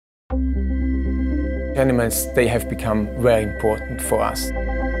animals, they have become very important for us.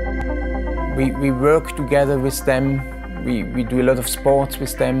 We work together with them, we do a lot of sports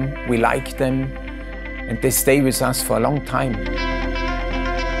with them, we like them, and they stay with us for a long time.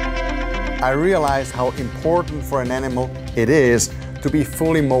 I realized how important for an animal it is to be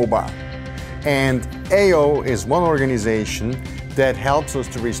fully mobile. And AO is one organization that helps us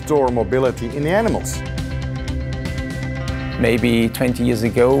to restore mobility in the animals. Maybe 20 years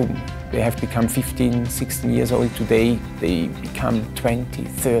ago, they have become 15, 16 years old. Today, they become 20,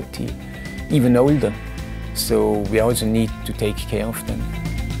 30, even older. So we also need to take care of them.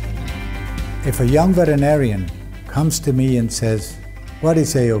 If a young veterinarian comes to me and says, "What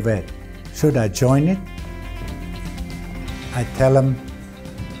is AOVET? Should I join it?" I tell him,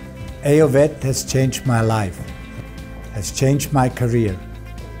 AOVET has changed my life, has changed my career.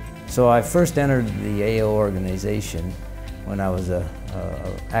 So I first entered the AO organization when I was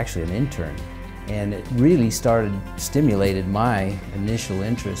actually an intern, and it really stimulated my initial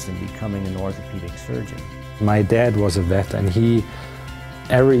interest in becoming an orthopedic surgeon. My dad was a vet, and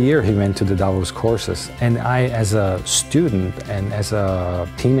every year he went to the Davos courses, and I, as a student and as a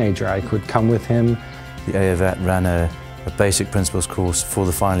teenager, I could come with him. The AOVET ran a basic principles course for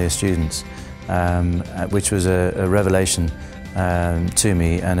the final year students, which was a revelation to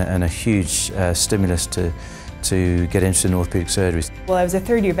me and a huge stimulus to get interested in orthopedic surgery. Well, I was a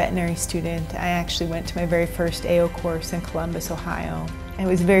third-year veterinary student. I actually went to my very first AO course in Columbus, Ohio. I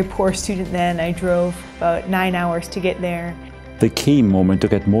was a very poor student then. I drove about 9 hours to get there. The key moment to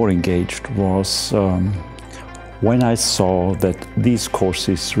get more engaged was when I saw that these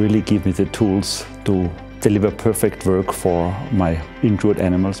courses really give me the tools to deliver perfect work for my injured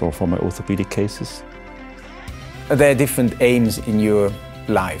animals or for my orthopedic cases. There are different aims in your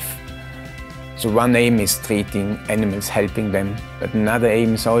life. So one aim is treating animals, helping them, but another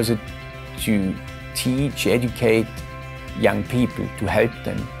aim is also to teach, educate young people, to help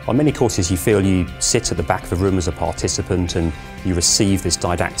them. On many courses you feel you sit at the back of the room as a participant and you receive this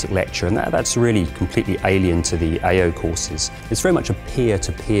didactic lecture, and that's really completely alien to the AO courses. It's very much a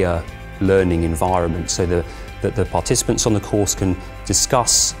peer-to-peer learning environment, so that the participants on the course can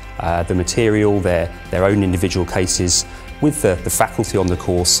discuss the material, their own individual cases with the faculty on the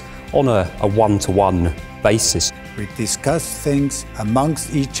course on a one-to-one basis. We discuss things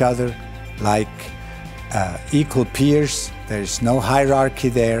amongst each other like equal peers. There's no hierarchy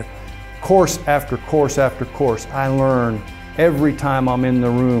there. Course after course after course, I learn every time I'm in the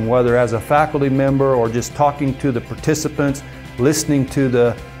room, whether as a faculty member or just talking to the participants, listening to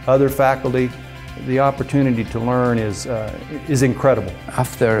the other faculty. The opportunity to learn is incredible.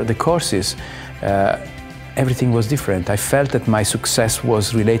 After the courses, everything was different. I felt that my success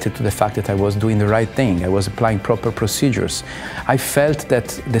was related to the fact that I was doing the right thing. I was applying proper procedures. I felt that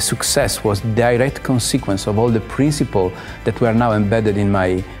the success was direct consequence of all the principles that were now embedded in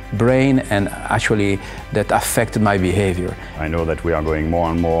my brain and actually that affected my behavior. I know that we are going more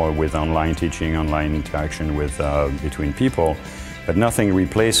and more with online teaching, online interaction with, between people, but nothing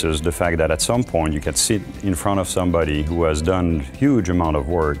replaces the fact that at some point you can sit in front of somebody who has done a huge amount of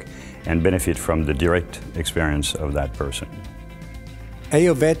work and benefit from the direct experience of that person.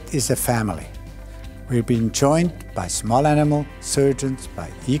 AOVET is a family. We're being joined by small animal surgeons, by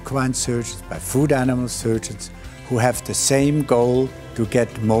equine surgeons, by food animal surgeons who have the same goal to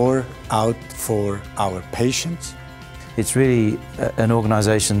get more out for our patients. It's really an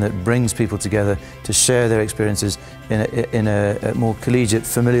organisation that brings people together to share their experiences in a more collegiate,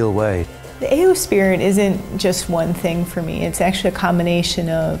 familial way. The AO spirit isn't just one thing for me. It's actually a combination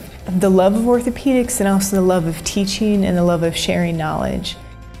of the love of orthopedics and also the love of teaching and the love of sharing knowledge.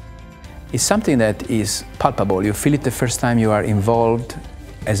 It's something that is palpable. You feel it the first time you are involved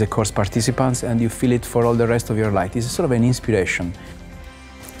as a course participant, and you feel it for all the rest of your life. It's sort of an inspiration.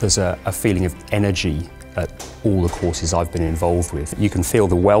 There's a feeling of energy at all the courses I've been involved with. You can feel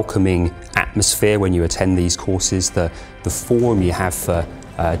the welcoming atmosphere when you attend these courses, the forum you have for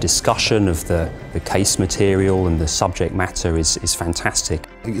discussion of the case material and the subject matter is fantastic.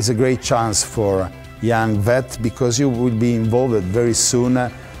 It's a great chance for young vet because you will be involved very soon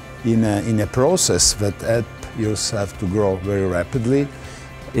in a process that helps yourself to grow very rapidly.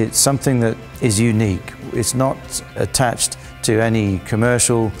 It's something that is unique. It's not attached to any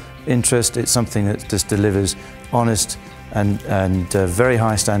commercial interest. It's something that just delivers honest and very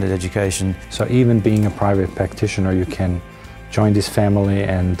high standard education. So even being a private practitioner, you can join this family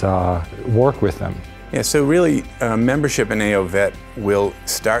and work with them. Yeah, so really membership in AOVET will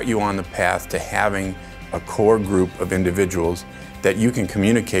start you on the path to having a core group of individuals that you can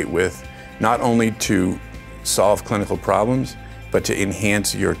communicate with, not only to solve clinical problems, but to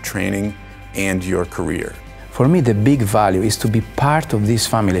enhance your training and your career. For me, the big value is to be part of this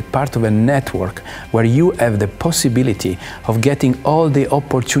family, part of a network where you have the possibility of getting all the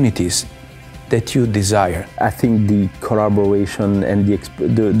opportunities that you desire. I think the collaboration and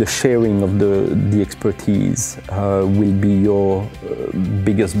the sharing of the expertise will be your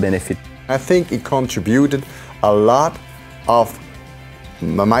biggest benefit. I think it contributed a lot of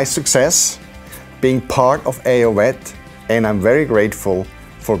my success being part of AOVET, and I'm very grateful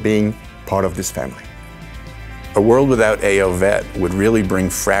for being part of this family. A world without AOVET would really bring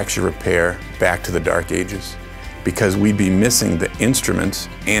fracture repair back to the dark ages, because we'd be missing the instruments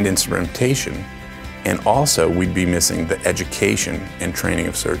and instrumentation, and also we'd be missing the education and training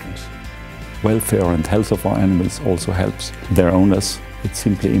of surgeons. Welfare and health of our animals also helps their owners. It's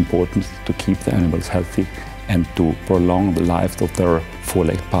simply important to keep the animals healthy and to prolong the life of their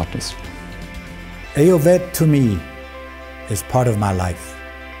four-legged partners. AOVET to me is part of my life.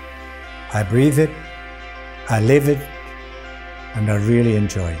 I breathe it, I live it, and I really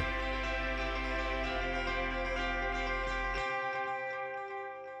enjoy it.